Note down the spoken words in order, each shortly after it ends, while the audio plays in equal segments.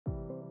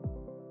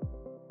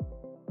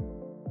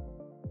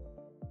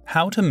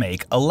How to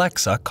make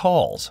Alexa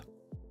calls.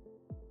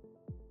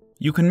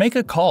 You can make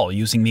a call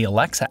using the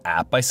Alexa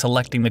app by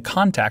selecting the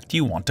contact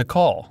you want to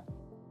call.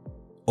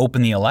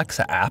 Open the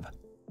Alexa app,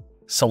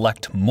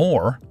 select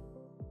More,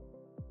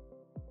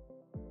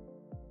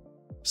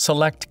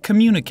 select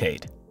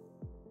Communicate,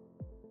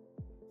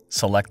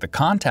 select the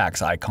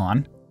Contacts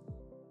icon,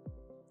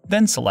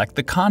 then select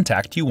the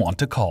contact you want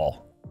to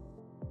call.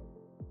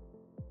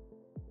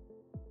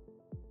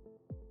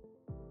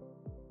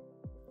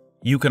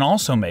 You can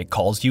also make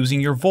calls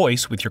using your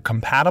voice with your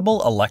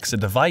compatible Alexa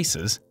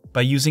devices by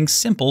using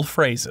simple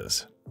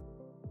phrases.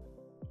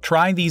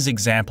 Try these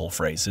example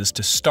phrases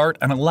to start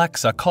an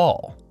Alexa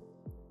call.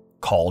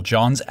 Call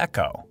John's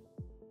Echo.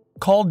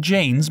 Call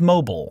Jane's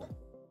mobile.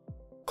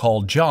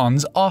 Call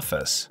John's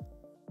office.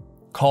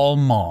 Call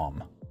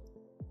Mom.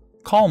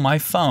 Call my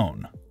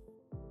phone.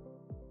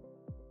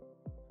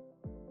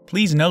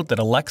 Please note that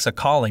Alexa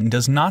calling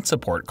does not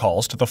support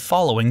calls to the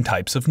following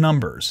types of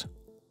numbers: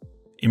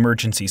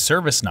 emergency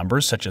service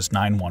numbers such as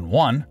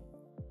 911,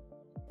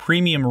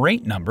 premium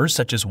rate numbers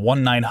such as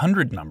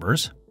 1-900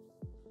 numbers,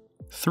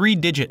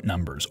 3-digit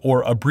numbers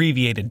or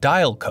abbreviated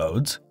dial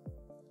codes,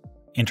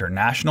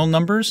 international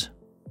numbers,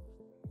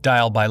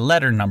 dial by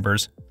letter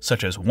numbers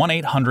such as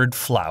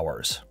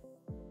 1-800-Flowers.